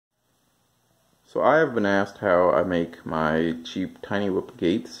So I have been asked how I make my cheap tiny whip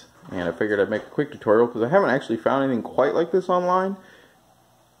gates, and I figured I'd make a quick tutorial because I haven't actually found anything quite like this online.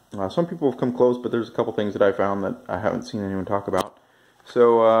 Some people have come close, but there's a couple things that I found that I haven't seen anyone talk about.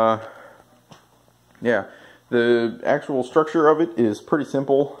 So yeah, the actual structure of it is pretty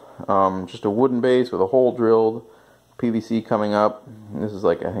simple. Just a wooden base with a hole drilled, PVC coming up. This is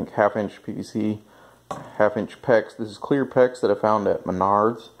like, I think, 1/2 inch PVC, 1/2 inch PEX. This is clear PEX that I found at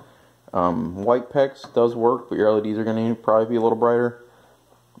Menards. White PEX does work, but your LEDs are going to probably be a little brighter.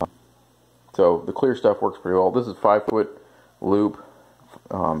 So the clear stuff works pretty well. This is 5-foot loop.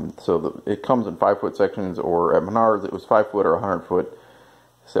 It comes in 5-foot sections, or at Menards it was 5-foot or 100-foot.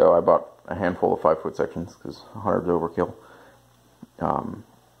 So I bought a handful of 5-foot sections because 100 is overkill.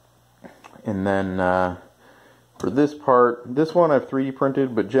 And then for this part, this one I've 3D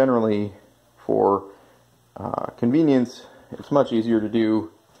printed, but generally for convenience, it's much easier to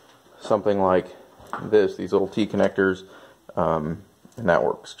do something like this, these little T connectors, and that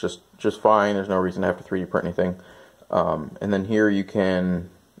works just fine. There's no reason to have to 3D print anything. And then here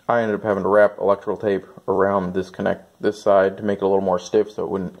I ended up having to wrap electrical tape around this side to make it a little more stiff so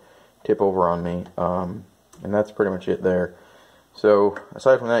it wouldn't tip over on me. And that's pretty much it there. So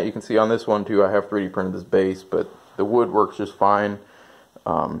aside from that, you can see on this one too, I have 3D printed this base, but the wood works just fine,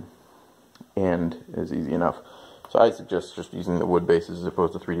 and is easy enough. So I suggest just using the wood bases as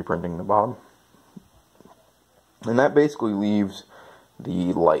opposed to 3D printing the bottom. And that basically leaves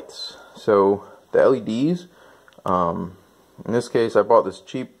the lights. So the LEDs, in this case I bought this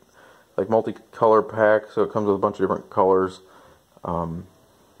cheap like multicolor pack, so it comes with a bunch of different colors, and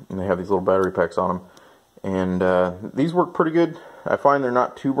they have these little battery packs on them. And these work pretty good. I find they're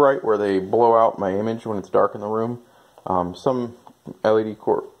not too bright where they blow out my image when it's dark in the room. Some LED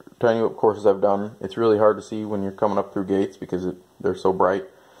tiny whip courses I've done, it's really hard to see when you're coming up through gates because they're so bright.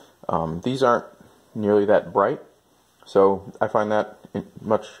 These aren't nearly that bright, so I find that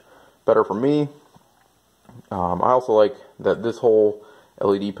much better for me. I also like that this whole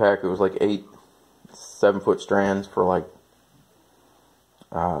LED pack, it was like 8 7-foot strands for like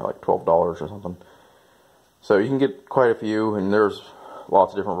 $12 or something. So you can get quite a few, and there's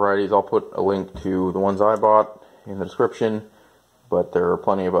lots of different varieties. I'll put a link to the ones I bought in the description, but there are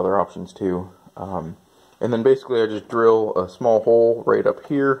plenty of other options too. And then basically I just drill a small hole right up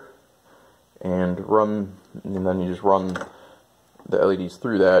here and then you just run the LEDs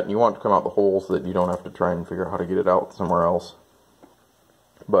through that. And you want it to come out the hole so that you don't have to try and figure out how to get it out somewhere else.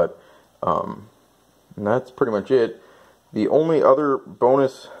 But and that's pretty much it. The only other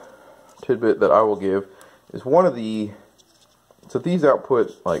bonus tidbit that I will give is so these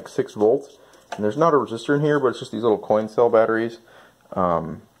output like 6 volts, and there's not a resistor in here, but it's just these little coin cell batteries.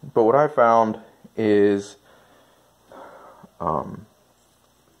 But what I found is one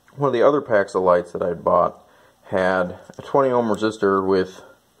of the other packs of lights that I bought had a 20 ohm resistor with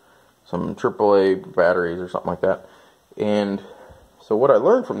some AAA batteries or something like that. And so what I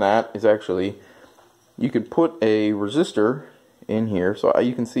learned from that is actually you could put a resistor in here. So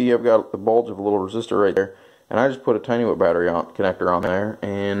you can see I've got the bulge of a little resistor right there, and I just put a tiny whip battery connector on there,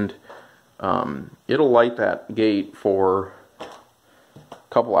 and it'll light that gate for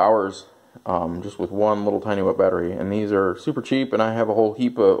a couple hours just with one little tiny whip battery. And these are super cheap, and I have a whole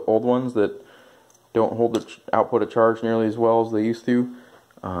heap of old ones that don't hold the output of charge nearly as well as they used to.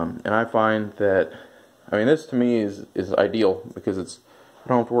 And I find that, I mean, this to me is ideal because I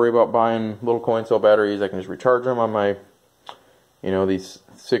don't have to worry about buying little coin cell batteries. I can just recharge them on my, these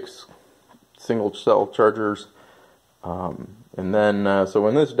 6 single cell chargers. And then, so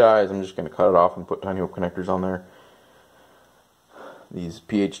when this dies, I'm just going to cut it off and put tiny whip connectors on there. These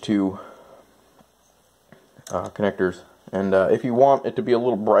PH2 connectors. And if you want it to be a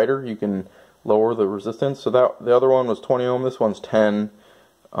little brighter, you can lower the resistance. So the other one was 20 ohm, this one's 10.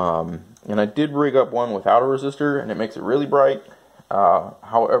 And I did rig up one without a resistor, and it makes it really bright.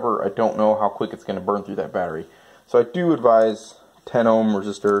 However, I don't know how quick it's going to burn through that battery. So I do advise 10 ohm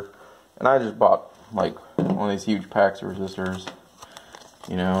resistor, and I just bought like one of these huge packs of resistors,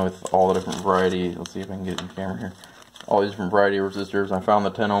 with all the different varieties. Let's see if I can get it in camera here. All these different variety of resistors. I found the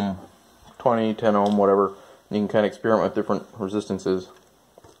 10 ohm, 20, 10 ohm, whatever. And you can kind of experiment with different resistances,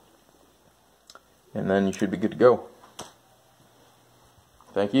 and then you should be good to go.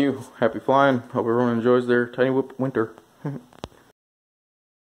 Thank you. Happy flying. Hope everyone enjoys their tiny whip winter.